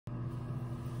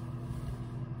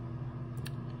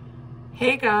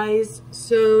Hey guys,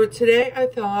 so today I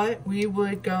thought we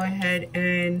would go ahead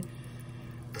and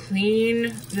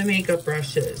clean the makeup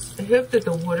brushes. I hope that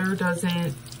the water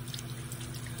doesn't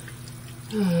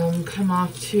come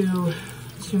off too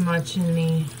much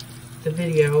in the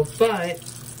video, but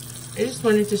I just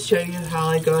wanted to show you how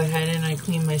I go ahead and I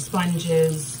clean my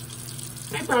sponges,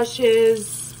 my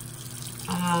brushes.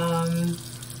 I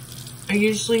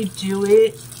usually do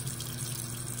it,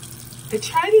 I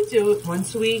try to do it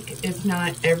once a week, if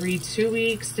not every 2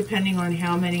 weeks, depending on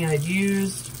how many I've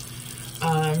used.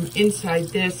 Inside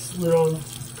this little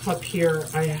cup here,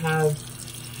 I have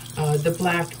the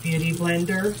Black Beauty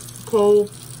Blender, Kohl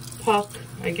Puck,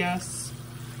 I guess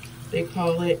they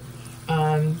call it.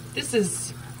 I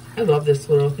love this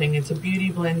little thing. It's a beauty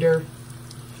blender.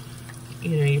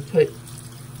 You know, you put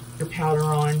your powder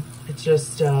on. It's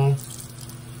just,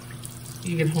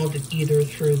 you can hold it either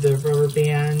through the rubber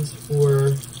band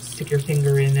or stick your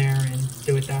finger in there and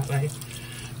do it that way.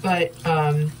 But,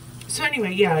 so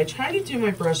anyway, yeah, I try to do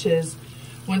my brushes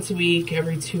once a week,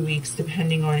 every 2 weeks,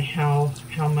 depending on how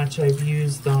much I've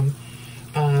used them.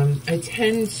 I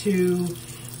tend to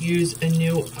use a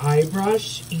new eye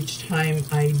brush each time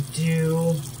I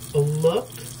do a look.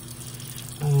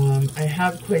 I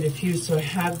have quite a few, so I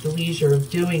have the leisure of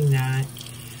doing that.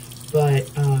 But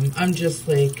I'm just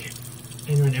like,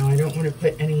 I don't know, I don't want to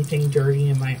put anything dirty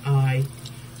in my eye,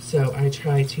 so I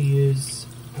try to use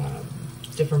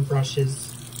different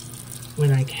brushes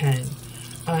when I can.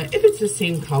 If it's the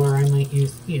same color, I might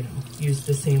use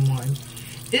the same one.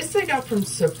 This I got from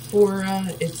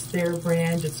Sephora. It's their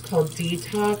brand. It's called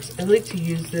Detox. I like to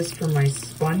use this for my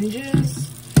sponges.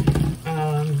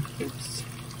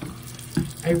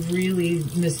 I really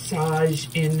massage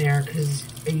in there because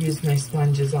I use my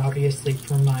sponges obviously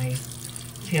for my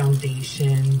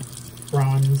foundation,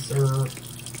 bronzer,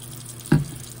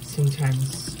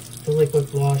 sometimes the liquid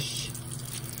blush,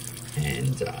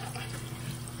 and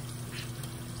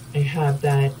I have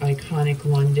that Iconic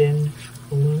London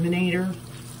Illuminator,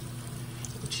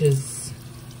 which is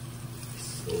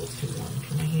a little too warm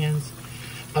for my hands.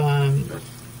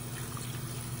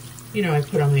 You know, I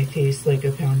put on my face like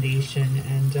a foundation,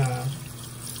 and I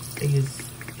use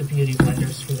the beauty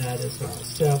blenders for that as well.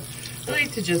 So I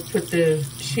like to just put the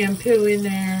shampoo in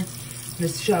there,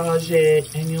 massage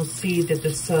it, and you'll see that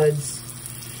the suds,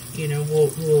 you know,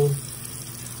 will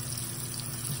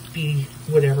be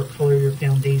whatever color your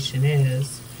foundation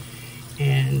is,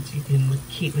 and you can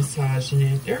keep massaging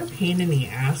it. They're a pain in the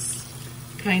ass,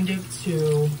 kind of,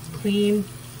 to clean,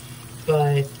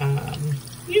 but,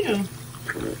 you know,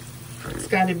 it's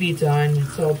got to be done.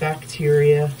 It's all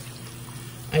bacteria.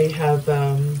 I have,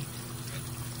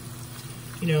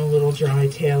 you know, a little dry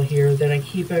tail here that I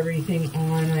keep everything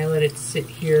on. I let it sit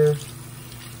here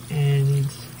and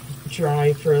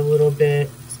dry for a little bit,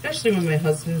 especially when my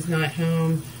husband's not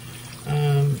home.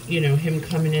 You know, him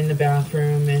coming in the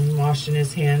bathroom and washing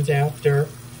his hands after,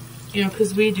 you know,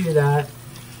 because we do that.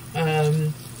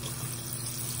 I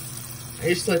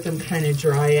just let them kind of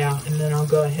dry out, and then I'll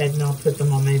go ahead and I'll put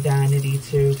them on my vanity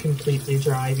to completely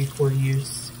dry before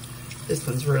use. This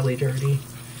one's really dirty.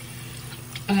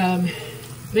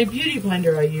 My beauty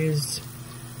blender I use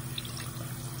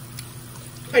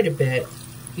quite a bit.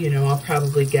 You know, I'll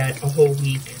probably get a whole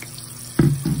week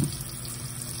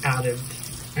out of,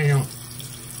 I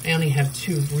only have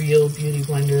 2 real beauty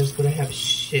blenders, but I have a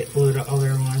shitload of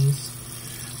other ones.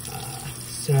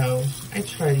 So I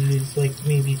try to use like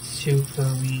maybe 2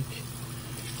 per week.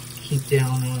 Keep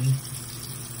down on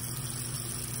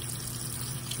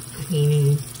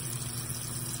cleaning.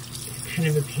 It's kind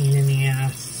of a pain in the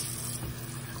ass.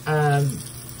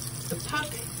 The Puck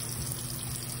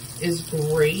is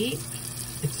great.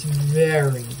 It's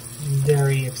very,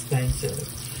 very expensive.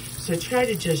 So I try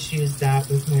to just use that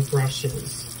with my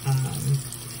brushes.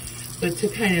 But to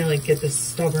kind of like get the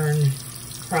stubborn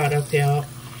product out,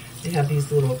 they have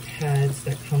these little pads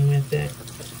that come with it.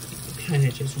 You kind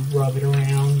of just rub it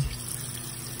around.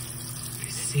 I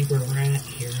see where we're at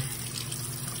here.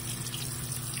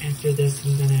 After this,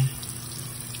 I'm gonna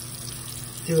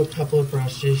do a couple of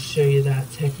brushes, show you that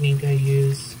technique I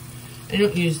use. I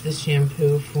don't use the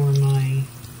shampoo for my,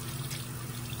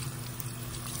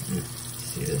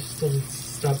 see, they're still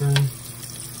stubborn.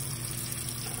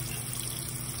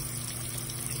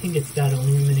 I think it's that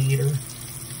Illuminator.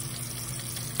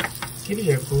 Gives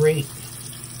you a great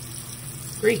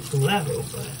glow,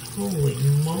 but holy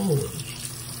moly.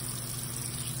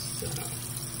 So,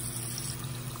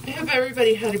 I hope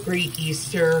everybody had a great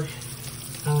Easter.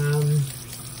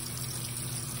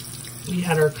 We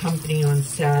had our company on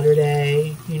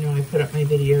Saturday. You know, I put up my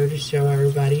video to show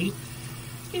everybody.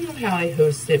 you know how I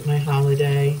hosted my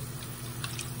holiday.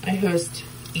 I host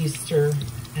Easter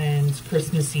and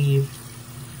Christmas Eve.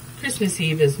 Christmas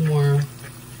Eve is more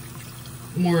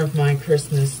of my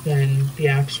Christmas than the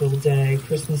actual day.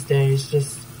 Christmas Day is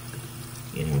just,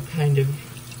 you know, kind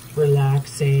of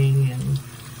relaxing and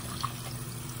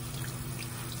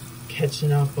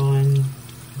catching up on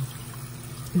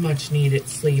much needed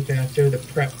sleep after the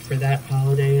prep for that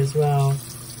holiday as well.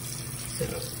 So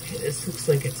this looks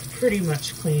like it's pretty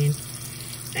much clean.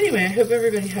 Anyway, I hope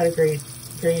everybody had a great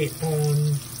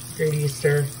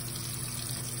Easter.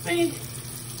 My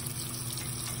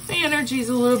energy's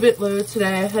a little bit low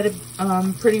today. I had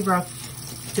a pretty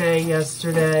rough day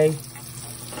yesterday.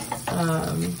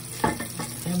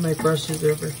 And my brush is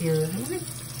over here.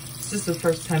 This is the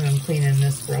first time I'm cleaning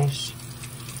this brush.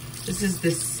 This is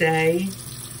the Say.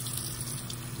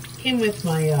 Came with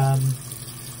my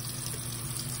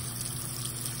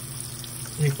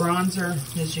my bronzer.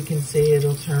 As you can see,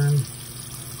 it'll turn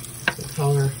the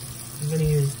color. I'm going to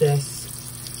use this.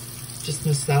 Just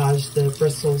massage the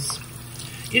bristles.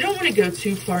 You don't want to go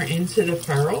too far into the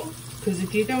ferrule, because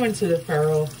if you go into the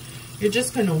ferrule, you're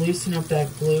just going to loosen up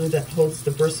that glue that holds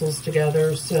the bristles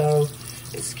together. So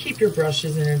just keep your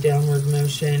brushes in a downward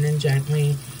motion and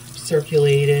gently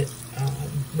circulate it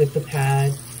with the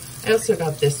pad. I also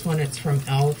got this one. It's from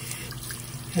e.l.f.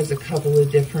 Has a couple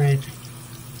of different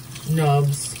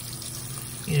nubs,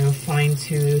 you know,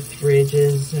 fine-tooth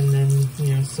ridges, and then,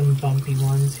 you know, some bumpy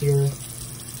ones here.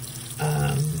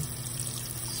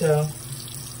 So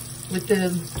with the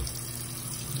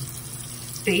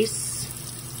face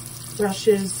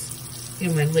brushes, you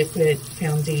know, my liquid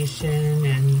foundation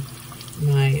and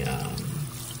my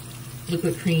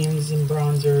liquid creams and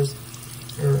bronzers,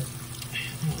 or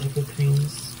not liquid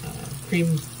creams,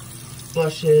 cream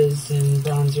blushes and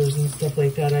bronzers and stuff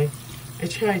like that, I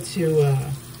try to,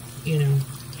 you know,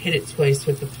 hit it twice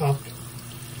with the puck.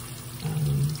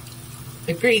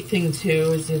 A great thing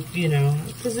too is if, you know,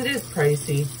 because it is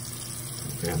pricey,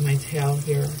 I'll grab my towel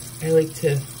here, I like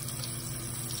to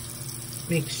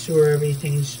make sure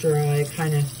everything's dry,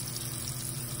 kind of,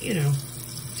 you know,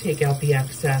 take out the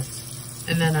excess,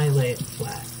 and then I lay it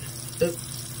flat.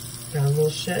 Oops, got a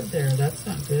little shed there, that's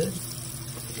not good.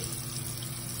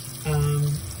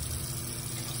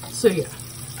 So yeah,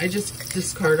 I just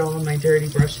discard all of my dirty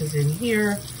brushes in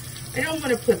here. I don't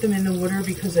want to put them in the water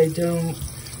because I don't,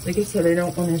 like I said, I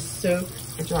don't want to soak.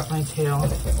 I dropped my tail.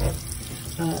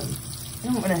 I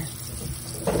don't want to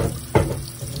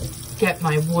get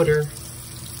my water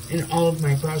in all of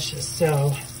my brushes,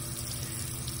 so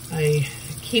I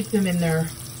keep them in their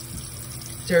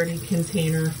dirty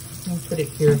container. I'll put it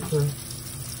here for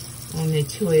on the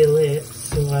toilet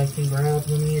so I can grab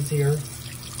them easier.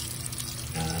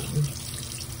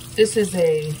 This is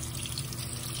a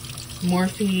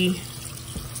Morphe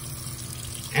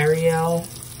Ariel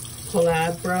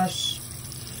collab brush.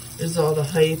 There's all the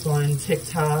hype on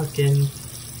TikTok and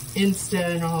Insta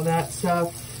and all that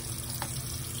stuff.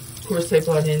 Of course, I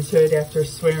bought into it after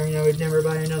swearing I would never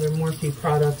buy another Morphe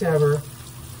product ever.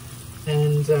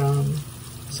 And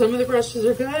some of the brushes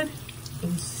are good,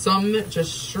 and some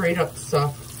just straight up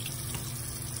suck.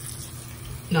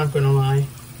 Not gonna lie.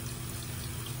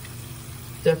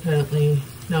 Definitely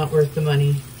not worth the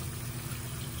money.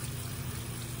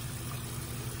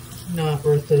 Not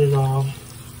worth it at all.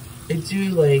 I do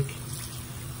like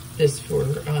this for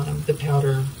the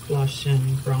powder blush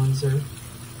and bronzer.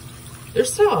 They're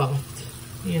soft,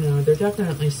 you know, they're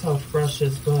definitely soft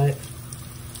brushes, but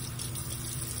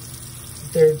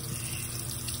they're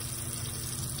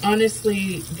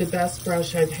honestly the best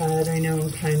brush I've had. I know I'm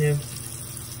kind of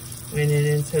went in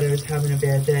and said I was having a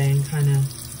bad day and kind of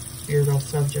veered off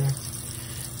subject.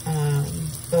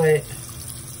 But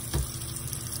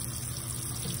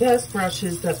best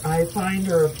brushes that I find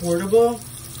are affordable,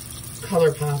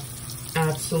 ColourPop.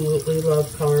 Absolutely love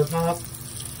ColourPop.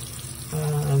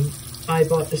 I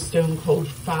bought the Stone Cold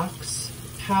Fox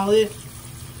palette.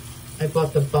 I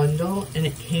bought the bundle, and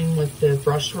it came with the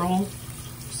brush roll.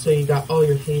 So you got all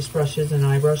your face brushes and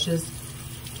eye brushes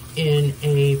in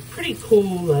a pretty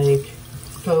cool, like,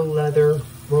 faux leather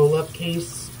roll-up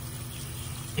case.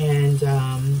 And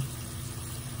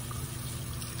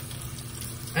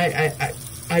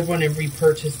I want to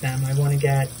repurchase them. I want to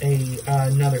get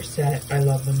another set. I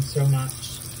love them so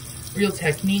much. Real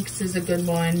Techniques is a good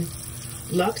one.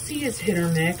 Luxie is hit or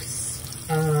miss.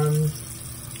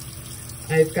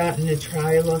 I've gotten to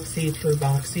try Luxie through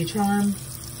BoxyCharm,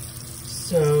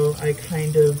 so I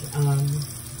kind of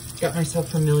got myself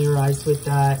familiarized with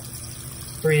that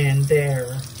brand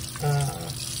there.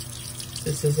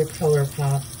 This is a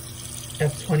ColourPop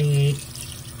F28.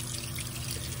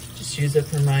 just use it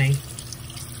for my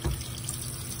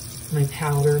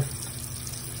powder.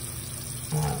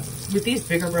 With these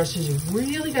bigger brushes, you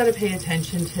really got to pay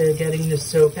attention to getting the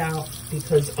soap out,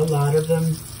 because a lot of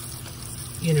them,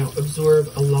 you know, absorb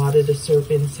a lot of the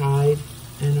soap inside.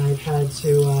 And I've had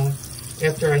to,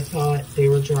 after I thought they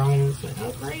were dry, I was like,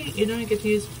 oh great, you know, I get to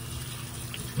use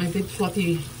my big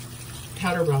fluffy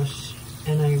powder brush.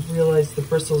 And I realized the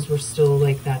bristles were still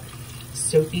like that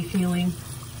soapy feeling.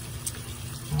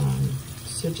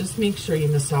 So just make sure you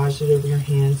massage it over your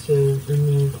hand to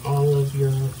remove all of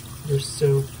your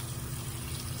soap.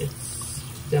 It's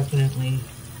definitely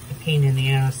a pain in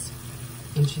the ass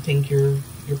once you think your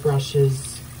brush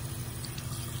is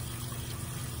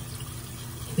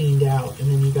cleaned out,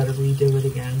 and then you got to redo it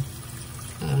again,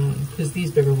 because these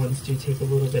bigger ones do take a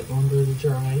little bit longer to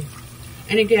dry.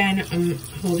 And again, I'm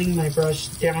holding my brush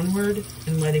downward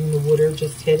and letting the water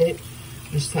just hit it,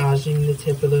 massaging the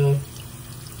tip of the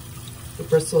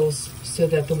bristles so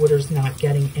that the water's not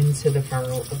getting into the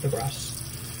ferrule of the brush.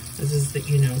 This is the,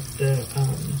 you know,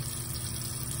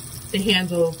 the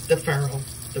handle, the ferrule,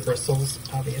 the bristles,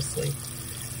 obviously.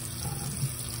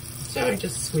 So I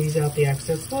just squeeze out the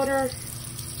excess water,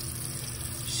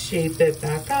 shape it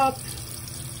back up,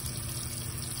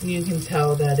 and you can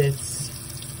tell that it's,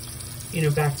 you know,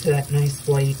 back to that nice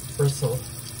white bristle.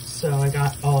 So I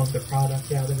got all of the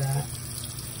product out of that.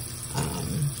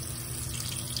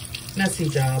 Messy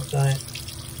job, but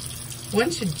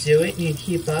once you do it and you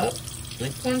keep up,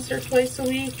 like once or twice a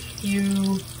week,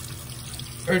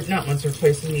 or not once or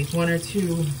twice a week, 1 to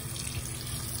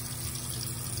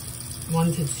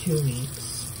 2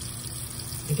 weeks.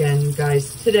 Again,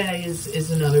 guys, today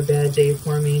is another bad day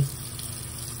for me.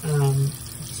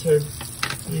 So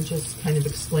let me just kind of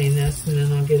explain this, and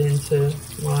then I'll get into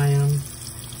why I'm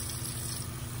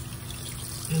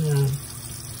in a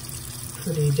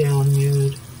pretty down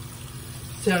mood.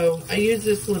 So I use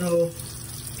this little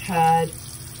pad.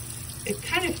 It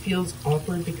kind of feels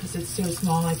awkward because it's so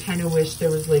small. I kind of wish there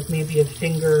was like maybe a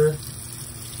finger,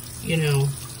 you know,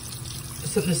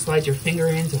 something to slide your finger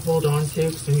in to hold on to,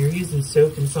 because when you're using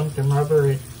soap and something rubber,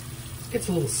 it gets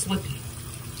a little slippy.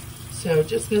 So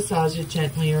just massage it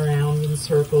gently around in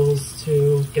circles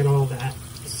to get all that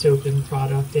soap and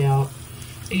product out.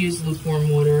 I use lukewarm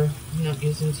water. I'm not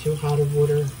using too hot of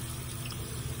water.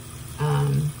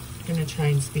 I'm gonna try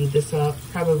and speed this up.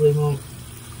 Probably won't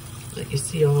let you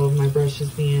see all of my brushes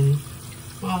being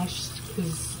washed,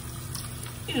 because,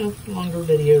 you know, longer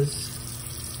videos.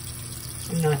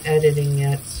 I'm not editing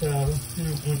yet, so I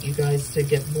don't want you guys to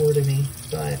get bored of me.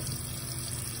 But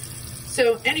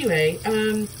so anyway,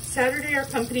 Saturday our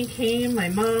company came. My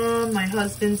mom, my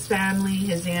husband's family,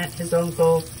 his aunt, his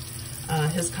uncle,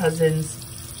 his cousins.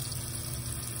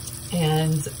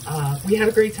 And we had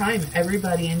a great time.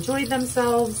 Everybody enjoyed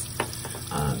themselves.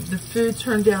 The food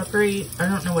turned out great. I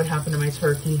don't know what happened to my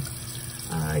turkey.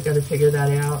 I got to figure that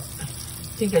out. I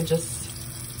think I just,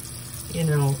 you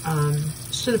know,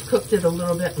 should have cooked it a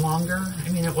little bit longer. I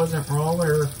mean, it wasn't raw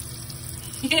or,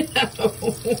 you know,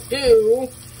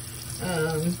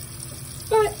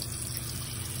 but,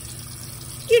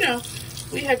 you know,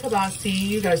 we had kibasi.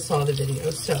 You guys saw the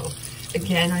video. So,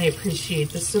 again, I appreciate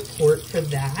the support for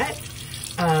that.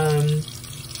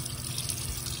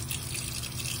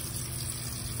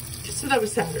 So that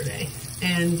was Saturday.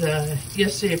 And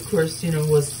yesterday, of course, you know,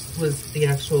 was the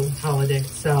actual holiday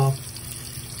itself.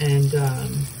 And,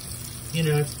 you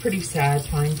know, it's a pretty sad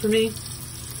time for me.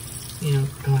 You know,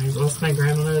 I lost my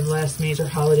grandmother. The last major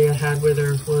holiday I had with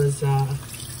her was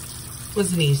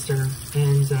an Easter.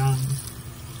 And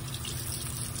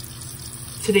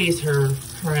today's her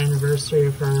anniversary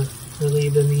of her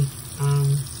leaving me.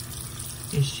 And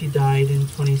she died in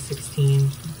 2016.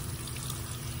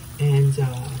 And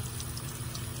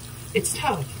it's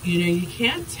tough. You know, you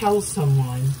can't tell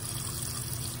someone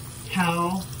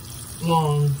how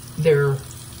long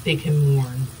they can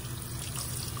mourn.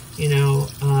 You know,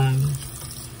 I'm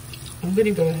going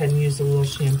to go ahead and use a little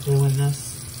shampoo in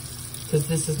this, because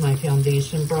this is my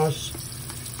foundation brush,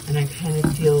 and I kind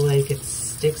of feel like it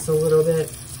sticks a little bit.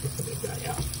 Get the big guy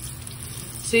out.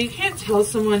 So you can't tell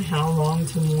someone how long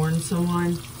to mourn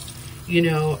someone. You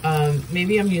know,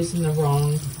 maybe I'm using the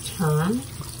wrong term,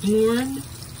 mourn.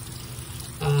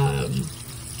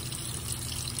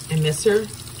 I miss her.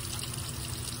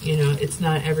 You know, it's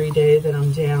not every day that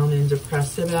I'm down and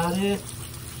depressed about it.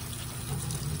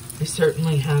 I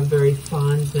certainly have very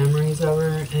fond memories of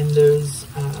her, and those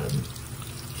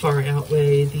far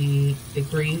outweigh the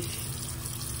grief.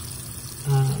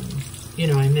 You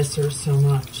know, I miss her so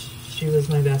much. She was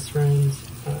my best friend.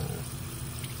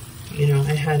 You know,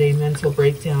 I had a mental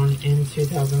breakdown in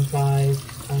 2005.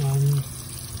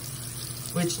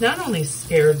 which not only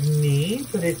scared me,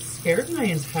 but it scared my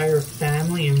entire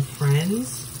family and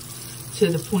friends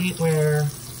to the point where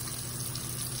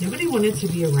nobody wanted to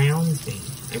be around me.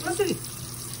 I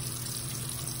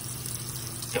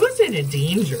wasn't a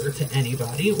danger to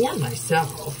anybody or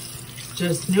myself.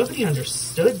 Just nobody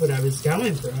understood what I was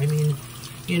going through. I mean,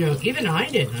 you know, even I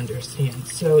didn't understand.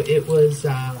 So it was,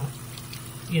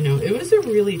 you know, it was a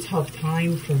really tough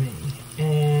time for me.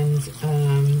 And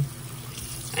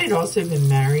I had also been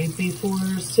married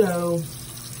before, so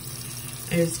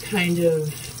I was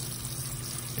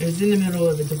in the middle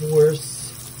of a divorce.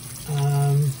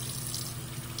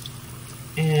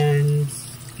 And,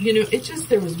 you know,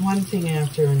 there was one thing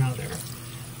after another.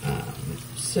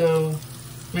 So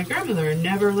my grandmother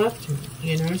never left me.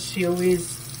 You know, she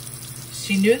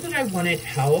knew that I wanted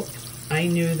help. I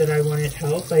knew that I wanted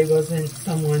help. I wasn't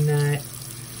someone that,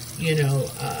 you know,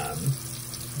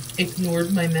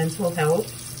 ignored my mental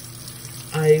health.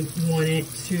 I wanted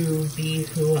to be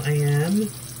who I am.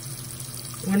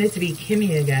 I wanted to be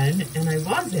Kimmy again, and I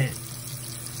wasn't.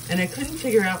 And I couldn't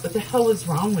figure out what the hell was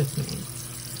wrong with me.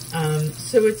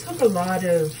 So it took a lot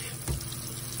of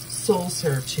soul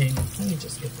searching. Let me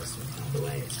just get this one out of the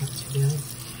way. It's not too bad.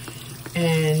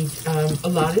 And a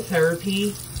lot of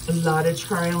therapy, a lot of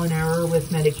trial and error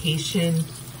with medication.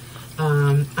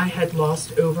 I had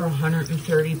lost over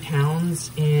 130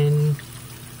 pounds in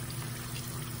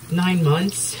 9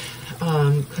 months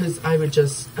because I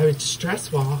would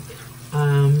stress walk.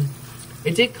 I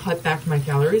did cut back my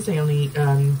calories. I only,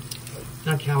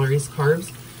 not calories,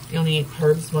 carbs. I only ate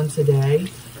carbs once a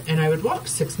day. And I would walk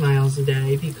 6 miles a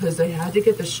day because I had to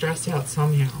get the stress out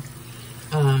somehow.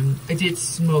 I did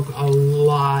smoke a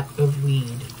lot of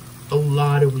weed. A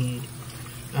lot of weed.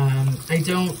 I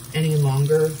don't any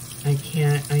longer. I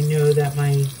can't. I know that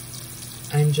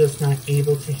I'm just not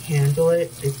able to handle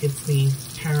it. It gets me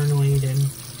paranoid and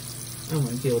I don't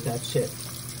want to deal with that shit.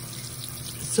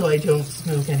 So I don't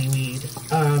smoke any weed.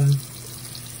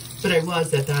 But I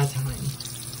was at that time.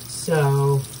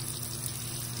 So,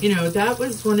 you know, that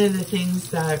was one of the things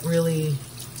that really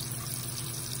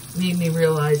made me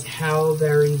realize how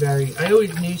very, very, I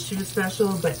always knew she was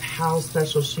special, but how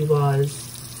special she was.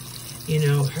 You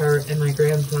know, her and my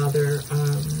grandfather,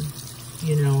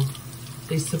 you know,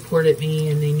 they supported me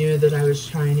and they knew that I was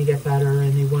trying to get better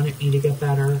and they wanted me to get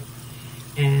better.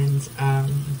 And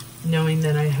knowing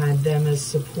that I had them as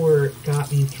support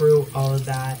got me through all of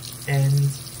that. And,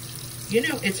 you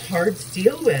know, it's hard to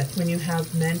deal with when you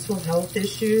have mental health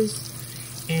issues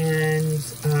and,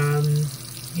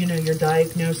 you know, you're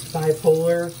diagnosed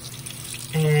bipolar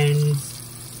and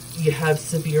you have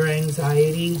severe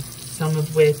anxiety, some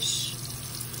of which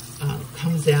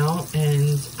comes out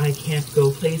and I can't go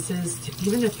places, to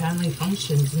even the family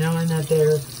functions, knowing that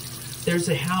there's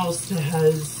a house that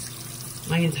has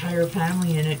my entire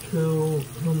family in it who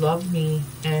love me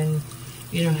and,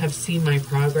 you know, have seen my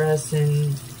progress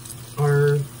and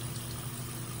are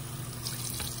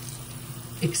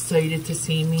excited to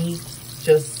see me.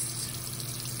 Just,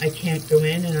 I can't go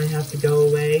in and I have to go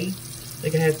away.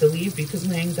 Like, I have to leave because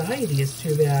my anxiety is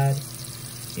too bad.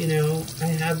 You know, I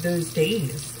have those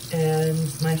days. And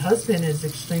my husband is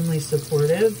extremely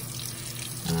supportive.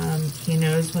 He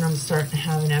knows when I'm starting to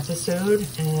have an episode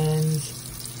and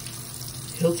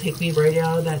he'll take me right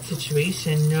out of that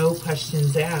situation, no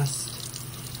questions asked.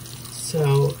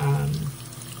 So,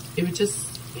 it would just,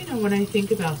 you know, when I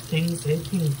think about things, I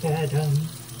think that,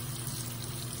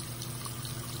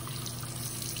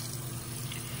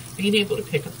 being able to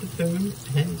pick up the phone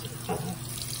and,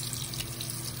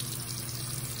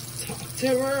 talk to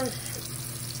her,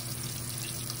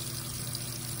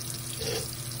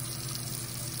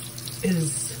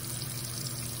 is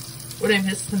what I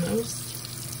miss the most.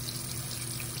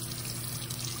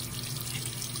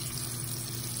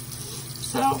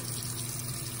 So,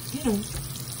 you know,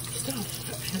 stuff.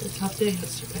 I had a tough day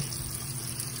yesterday.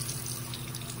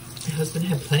 My husband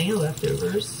had plenty of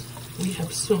leftovers. We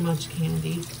have so much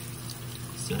candy.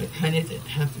 So I kind of didn't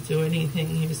have to do anything.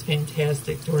 He was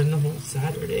fantastic during the whole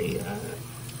Saturday.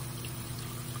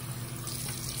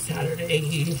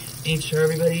 He made sure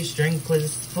everybody's drink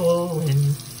was full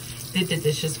and did the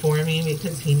dishes for me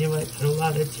because he knew I put a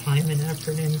lot of time and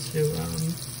effort into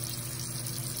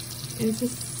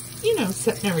just, you know,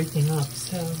 setting everything up.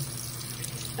 So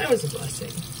that was a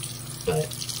blessing. But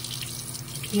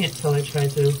can't tell I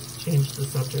tried to change the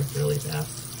subject really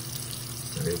fast.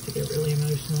 Started to get really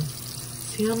emotional.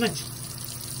 See how much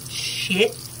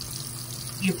shit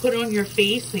you put on your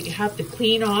face that you have to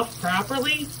clean off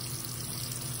properly?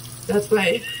 That's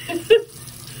why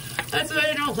That's why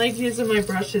I don't like using my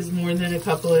brushes more than a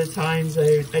couple of times.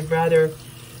 I'd rather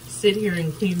sit here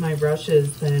and clean my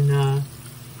brushes than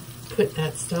put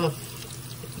that stuff,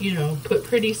 you know, put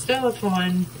pretty stuff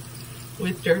on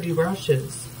with dirty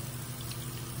brushes.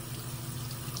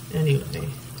 Anyway,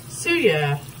 so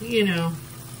yeah, you know,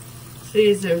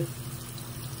 today's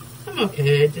I'm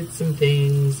okay. I did some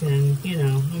things, and, you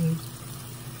know, I'm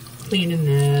cleaning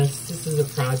this. This is a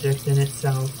project in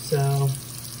itself, so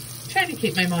I'm trying to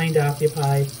keep my mind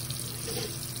occupied.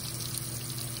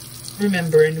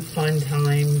 Remembering fun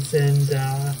times and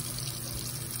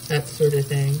that sort of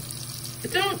thing.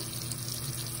 But don't,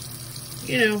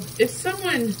 you know, if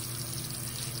someone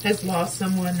has lost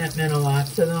someone that meant a lot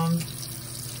to them,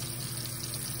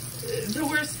 the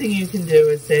worst thing you can do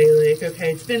is say, like,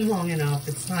 okay, it's been long enough.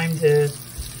 It's time to,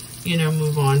 you know,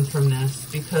 move on from this,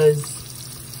 because,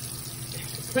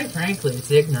 quite frankly, it's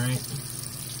ignorant.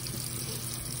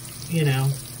 You know,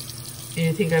 and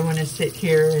you think I want to sit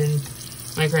here and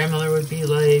my grandmother would be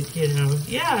like, you know,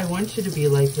 yeah, I want you to be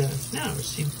like this. No,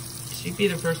 she'd be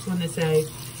the first one to say,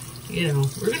 you know,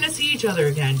 we're going to see each other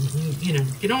again. You know,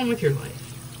 get on with your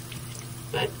life.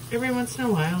 But every once in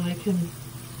a while,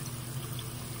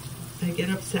 I get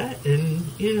upset, and,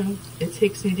 you know, it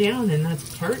takes me down, and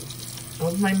that's part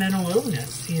of my mental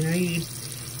illness. You know, you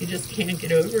just can't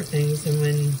get over things, and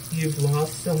when you've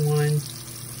lost someone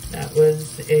that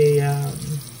was a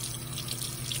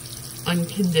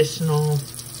unconditional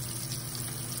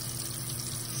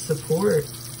support.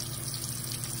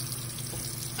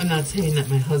 I'm not saying that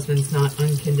my husband's not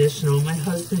unconditional. My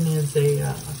husband is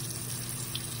a,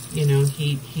 you know,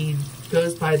 he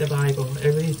goes by the Bible.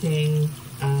 Everything,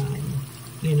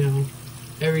 you know,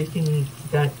 everything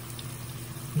that,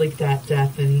 like that,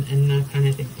 death and that kind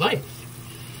of thing, life.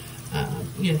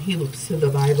 You know, he looks to the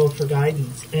Bible for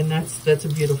guidance, and that's a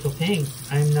beautiful thing.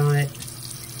 I'm not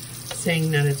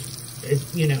saying that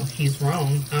it's, you know, he's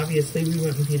wrong. Obviously, we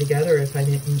wouldn't be together if I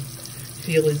didn't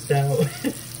feel as though,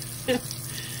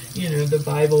 you know, the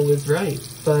Bible was right.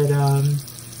 But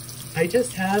I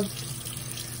just have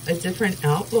a different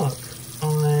outlook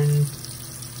on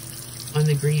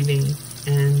the grieving,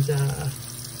 and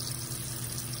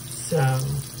so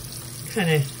kind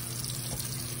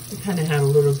of had a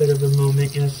little bit of a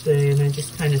moment yesterday, and I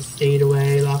just kind of stayed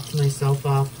away, locked myself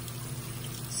up,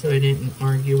 so I didn't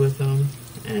argue with them,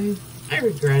 and I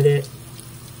regret it,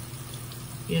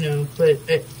 you know. But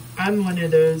I'm one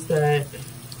of those that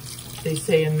they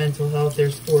say in mental health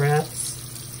there's 4 F's: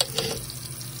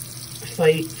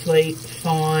 fight, flight,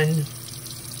 fawn.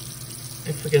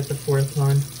 I forget the 4th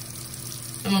one.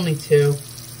 I'm only 2.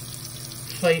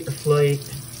 Fight or flight.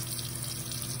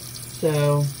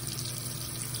 So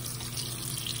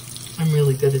I'm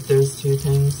really good at those 2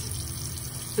 things.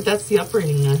 But that's the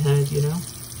upbringing I had, you know.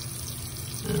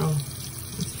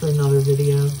 It's for another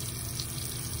video.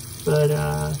 But,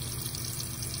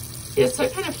 yeah, so I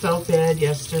kind of felt bad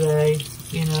yesterday,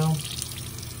 you know.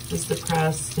 Was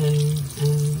depressed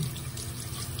and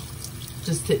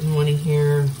just didn't want to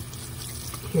hear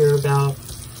about,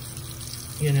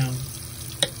 you know,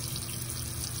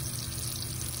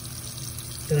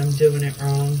 that I'm doing it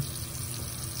wrong.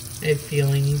 I have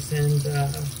feelings, and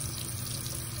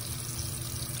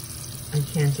I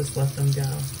can't just let them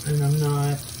go. And I'm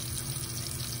not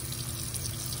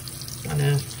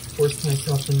gonna force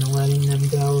myself into letting them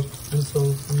go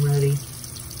until I'm ready.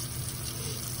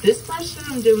 This brush that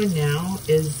I'm doing now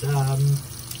is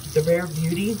the Rare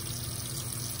Beauty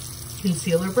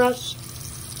concealer brush.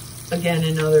 Again,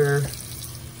 another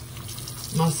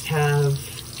must-have,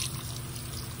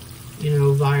 you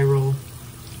know, viral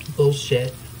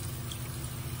bullshit.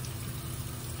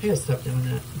 I gotta stop doing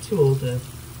that. I'm too old to...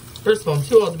 First of all, I'm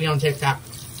too old to be on TikTok.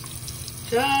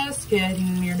 Just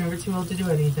kidding. You're never too old to do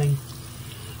anything.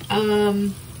 I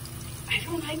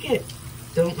don't like it.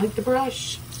 Don't like the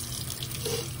brush.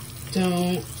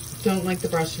 Don't like the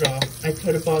brush at all. I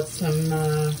could have bought some,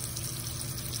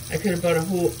 I could have bought a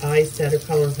whole eye set of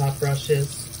ColourPop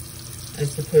brushes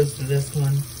as opposed to this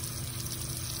one.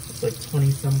 It's like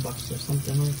 20-some bucks or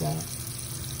something like that.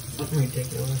 Something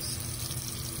ridiculous.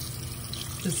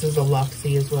 This is a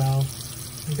Luxie as well.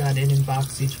 I got it in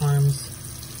BoxyCharms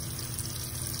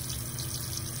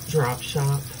Drop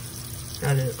Shop.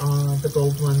 Got it on the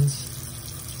gold ones,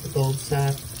 the gold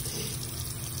set.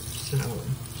 So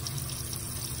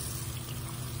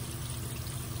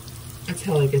that's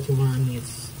how I get to learn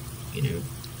these, you know,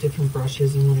 different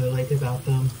brushes and what I like about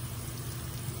them.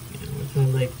 You know, if I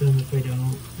like them, if I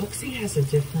don't. Luxie has a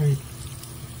different,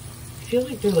 I feel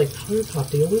like they're like ColourPop.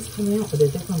 They always come out with a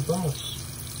different brush.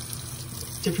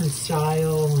 Different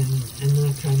style and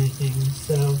that kind of thing.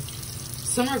 So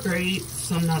some are great,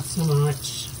 some not so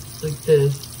much. Like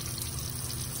the,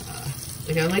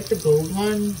 like I like the gold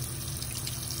one.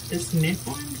 This mint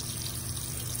one,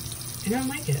 I don't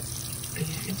like it. I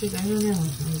don't know.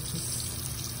 I'm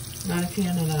just not a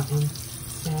fan of that one.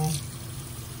 So,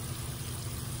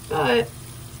 but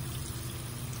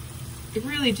I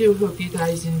really do hope you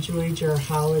guys enjoyed your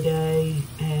holiday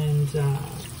and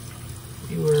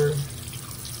you were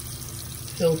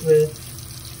filled with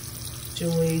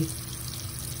joy,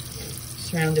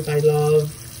 surrounded by love.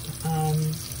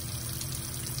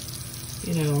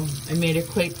 You know, I made it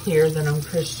quite clear that I'm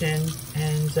Christian,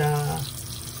 and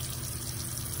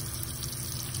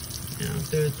you know,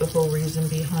 the whole reason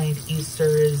behind Easter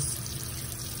is,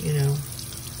 you know,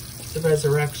 the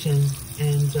resurrection,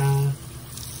 and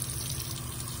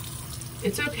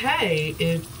it's okay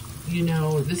if, you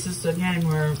know, this is again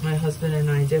where my husband and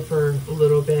I differ a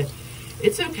little bit.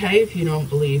 It's okay if you don't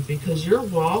believe, because your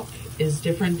walk is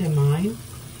different than mine,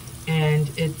 and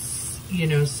it's, you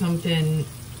know, something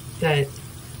that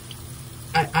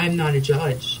I'm not a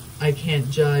judge. I can't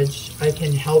judge. I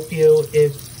can help you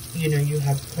if, you know, you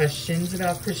have questions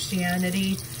about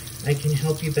Christianity. I can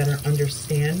help you better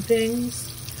understand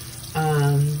things.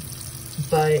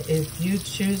 But if you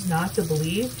choose not to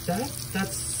believe, that's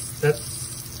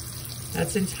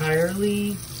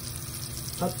entirely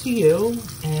up to you,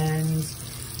 and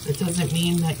it doesn't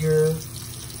mean that you're,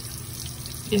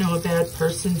 you know, a bad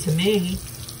person to me.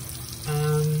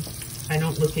 I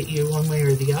don't look at you one way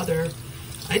or the other.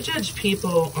 I judge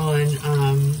people on,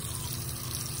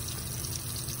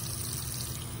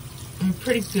 I'm a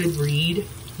pretty good read.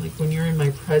 Like when you're in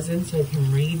my presence, I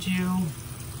can read you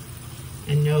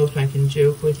and know if I can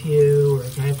joke with you or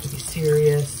if I have to be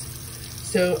serious.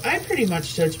 So I pretty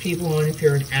much judge people on if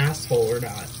you're an asshole or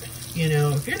not. You know,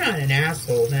 if you're not an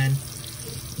asshole, then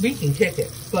we can kick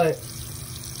it. But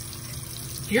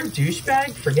if you're a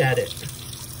douchebag, forget it.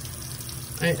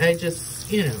 I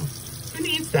just, you know, who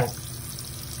needs that?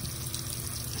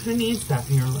 Who needs that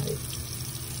in your life?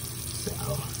 So,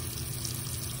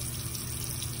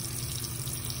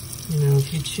 you know,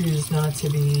 if you choose not to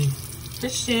be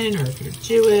Christian, or if you're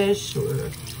Jewish, or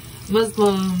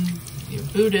Muslim, you're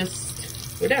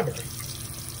Buddhist, whatever.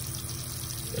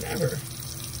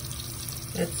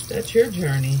 That's your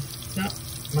journey. It's not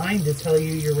mine to tell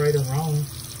you you're right or wrong.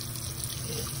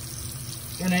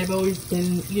 And I've always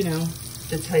been, you know,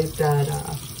 the type that,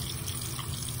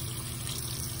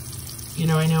 you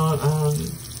know, I know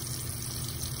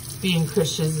being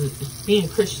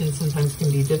Christian sometimes can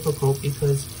be difficult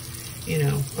because, you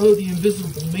know, oh, the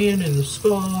invisible man in the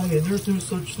sky, and there's no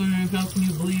such thing, how can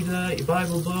you believe that, your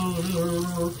Bible, blah, blah,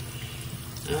 blah.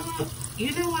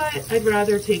 You know what, I'd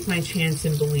rather take my chance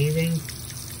in believing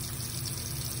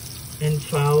and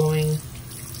following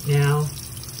now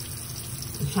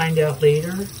and find out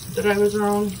later that I was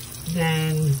wrong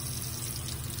than,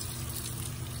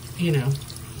 you know,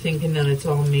 thinking that it's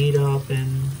all made up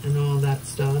and all that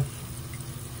stuff.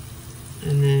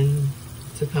 And then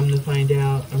to come to find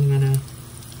out, I'm gonna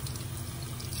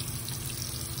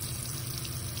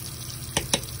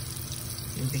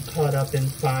be caught up in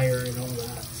fire and all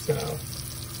that. So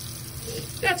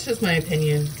that's just my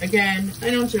opinion. Again, I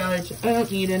don't judge. I don't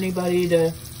need anybody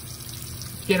to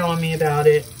get on me about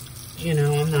it. You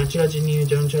know, I'm not judging you.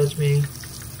 Don't judge me.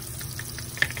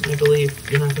 I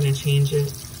believe you're not going to change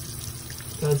it.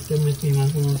 God's been with me my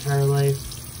whole entire life.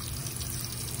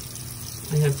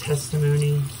 I have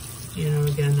testimony. You know,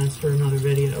 again, that's for another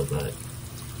video, but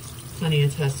plenty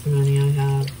of testimony I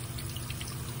have.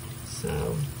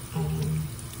 So,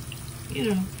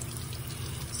 you know,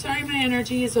 sorry my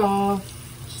energy is off.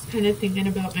 Just kind of thinking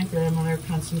about my grandmother,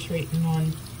 concentrating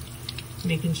on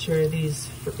making sure these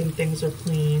freaking things are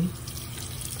clean.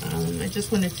 I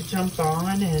just wanted to jump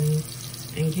on and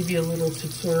give you a little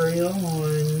tutorial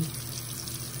on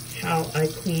how I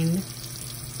clean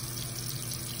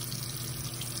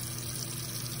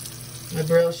my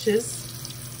brushes.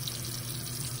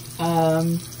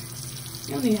 I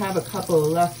only have a couple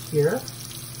left here,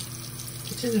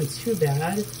 which isn't too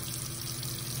bad.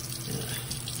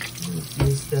 I'm gonna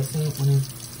use this. I don't want to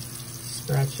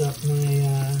scratch up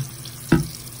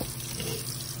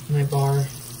my bar.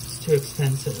 It's too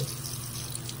expensive.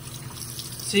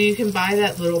 So you can buy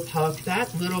that little puck.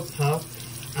 That little puck,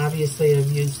 obviously I've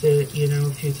used it, you know,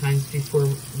 a few times before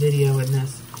videoing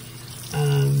this.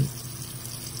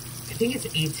 I think it's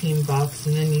 18 bucks,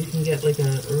 and then you can get like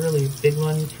a really big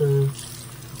one for,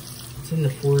 it's in the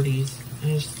 40s.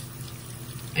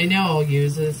 I know I'll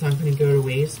use it, it's not going to go to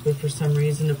waste, but for some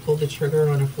reason to pull the trigger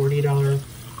on a $40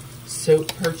 soap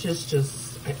purchase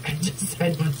just, I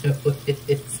don't know what it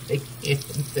is. I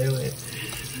can't do it.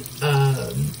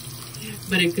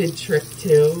 But a good trick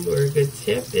too, or a good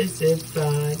tip is if,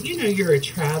 you know, you're a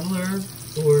traveler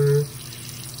or,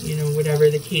 you know, whatever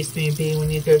the case may be,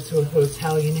 when you go to a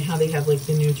hotel, you know how they have like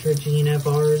the Neutrogena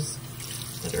bars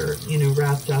that are, you know,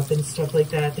 wrapped up and stuff like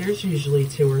that. There's usually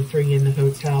 2 or 3 in the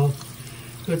hotel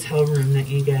room that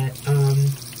you get.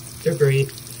 They're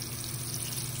great.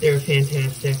 They're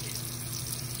fantastic.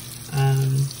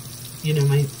 You know,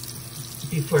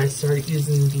 before I started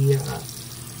using the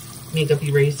makeup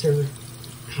eraser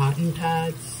cotton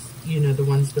pads, you know, the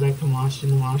ones that I can wash in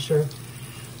the washer,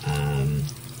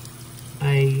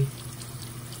 I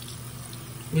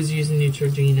was using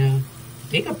Neutrogena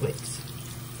makeup wipes.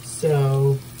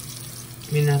 So,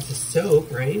 I mean, that's a soap,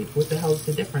 right? What the hell is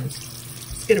the difference?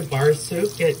 Just get a bar of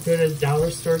soap, go to the dollar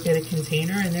store, get a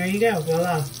container, and there you go.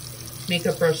 Voila.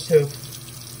 Makeup brush soap.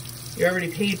 You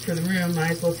already paid for the room,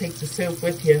 might as well take the soap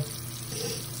with you.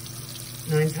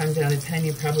 9 times out of 10,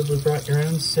 you probably brought your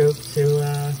own soap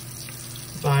to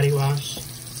body wash.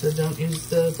 So don't use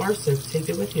the bar soap, take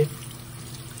it with you.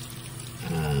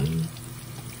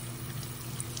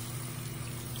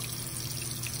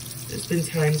 There's been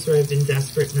times where I've been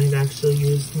desperate and I've actually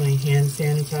used my hand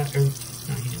sanitizer, or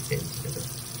not hand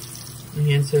sanitizer, my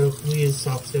hand soap. We use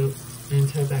soft soap,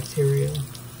 antibacterial.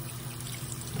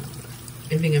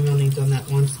 I think I've only done that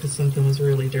once because something was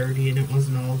really dirty and it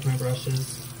wasn't all of my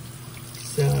brushes.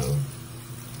 So,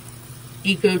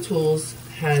 EcoTools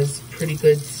has pretty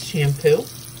good shampoo.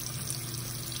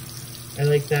 I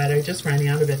like that. I just ran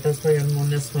out of it. That's why I'm on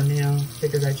this one now.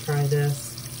 Figured I'd try this.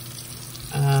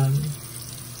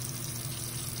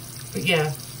 But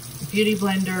yeah, Beauty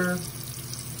Blender,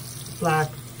 Black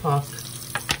Puck,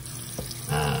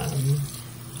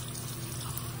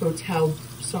 Hotel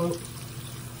Soap,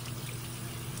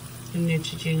 and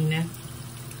Neutrogena.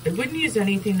 I wouldn't use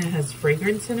anything that has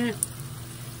fragrance in it.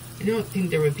 I don't think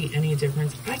there would be any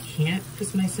difference. I can't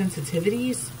because of my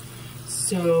sensitivities.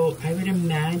 So I would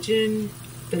imagine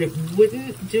that it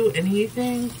wouldn't do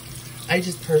anything. I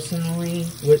just personally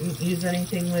wouldn't use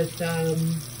anything with,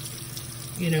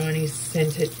 you know, any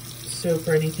scented soap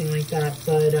or anything like that.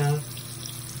 But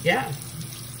yeah,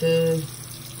 the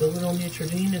little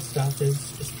Neutrogena stuff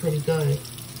is pretty good.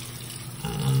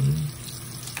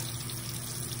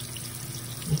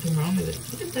 Nothing wrong with it.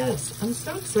 Look at this. I'm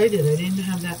so excited I didn't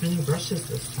have that many brushes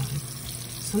this time.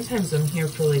 Sometimes I'm here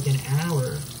for like an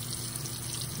hour.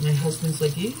 My husband's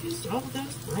like, you used all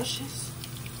those brushes?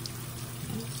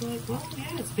 I was like, well,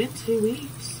 yeah, it's been 2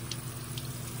 weeks.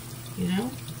 You know?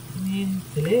 I mean,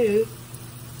 hello?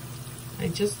 I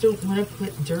just don't want to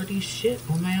put dirty shit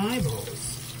on my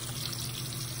eyeballs.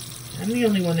 I'm the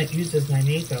only one that uses my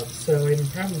makeup, so I'm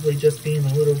probably just being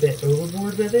a little bit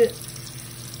overboard with it.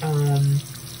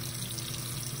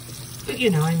 But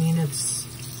you know, I mean, it's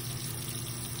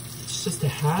just a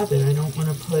habit. I don't want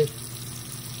to put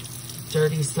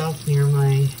dirty stuff near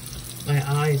my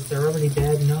eyes. They're already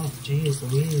bad enough. Jeez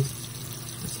Louise.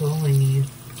 That's all I need.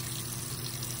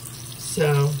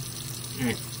 So,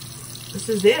 alright. This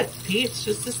is it, peeps.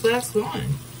 Just this last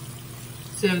one.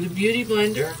 So the Beauty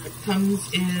Blender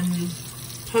comes in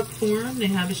puck form. They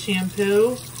have a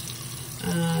shampoo.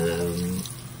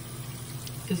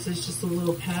 This is just a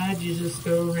little pad. You just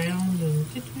go around and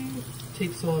it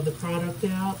takes all the product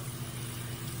out.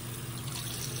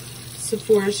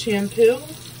 Sephora shampoo.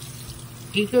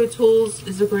 EcoTools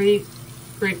is a great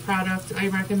product. I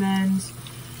recommend.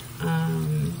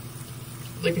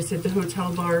 Like I said, the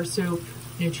Hotel Bar soap,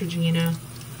 Neutrogena,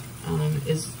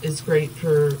 is great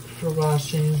for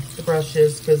washing the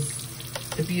brushes because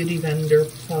the Beauty Blender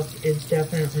puck is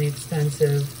definitely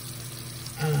expensive.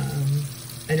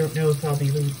 I don't know if I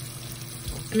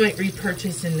might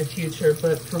repurchase in the future,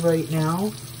 but for right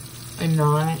now, I'm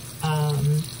not.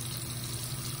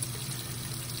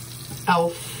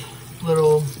 e.l.f.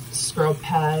 little scrub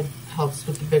pad helps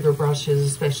with the bigger brushes,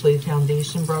 especially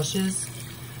foundation brushes.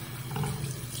 I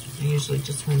usually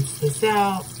just rinse this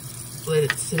out, let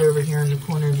it sit over here in the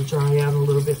corner to dry out a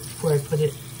little bit before I put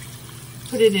it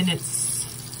in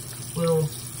its little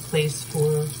place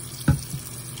for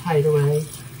hideaway.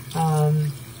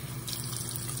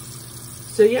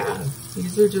 So yeah,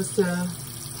 these are just a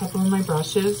couple of my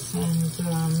brushes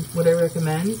and what I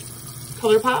recommend.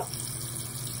 ColourPop,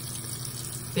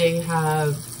 they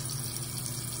have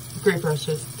great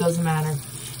brushes, doesn't matter.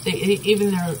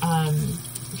 Even their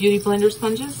Beauty Blender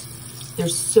sponges, they're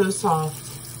so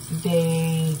soft.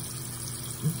 They're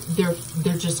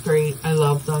just great. I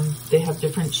love them. They have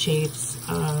different shapes.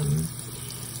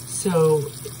 So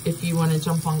if you want to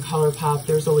jump on ColourPop,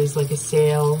 there's always like a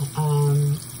sale.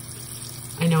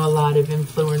 I know a lot of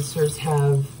influencers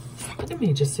have, look at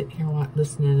me just sitting here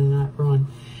listening to that run.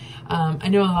 I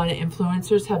know a lot of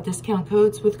influencers have discount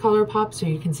codes with ColourPop, so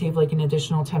you can save like an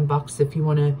additional 10 bucks if you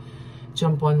want to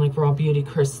jump on like Raw Beauty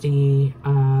Christy.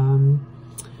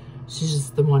 She's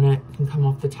just the one that can come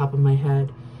off the top of my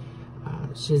head.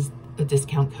 She's a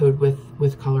discount code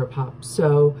with ColourPop.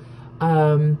 So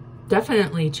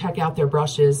definitely check out their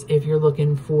brushes if you're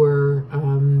looking for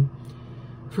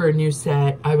a new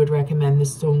set. I would recommend the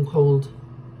Stone Cold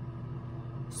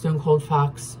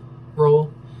Fox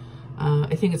roll.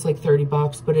 I think it's like 30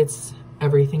 bucks, but it's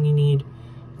everything you need.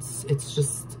 It's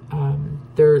just,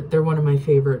 they're one of my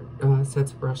favorite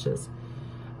sets of brushes.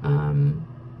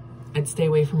 I'd stay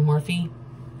away from Morphe.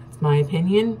 It's my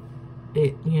opinion.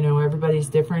 You know, everybody's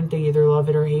different. They either love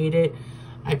it or hate it.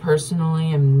 I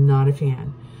personally am not a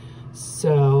fan.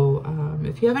 So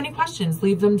if you have any questions,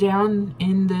 leave them down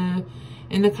in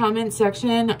the comment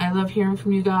section. I love hearing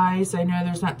from you guys. I know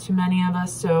there's not too many of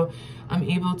us, so I'm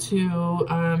able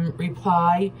to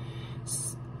reply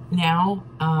now.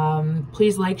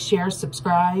 Please like, share,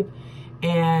 subscribe,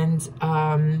 and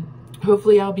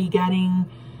hopefully I'll be getting,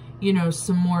 you know,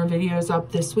 some more videos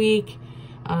up this week.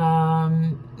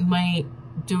 Might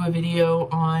do a video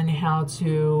on how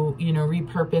to, you know,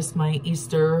 repurpose my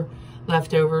Easter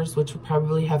leftovers, which will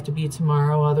probably have to be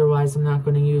tomorrow, otherwise I'm not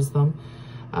going to use them.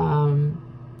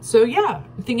 So yeah,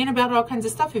 I'm thinking about all kinds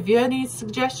of stuff. If you have any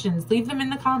suggestions, leave them in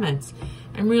the comments.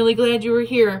 I'm really glad you were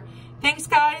here. Thanks,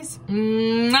 guys.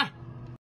 Mwah.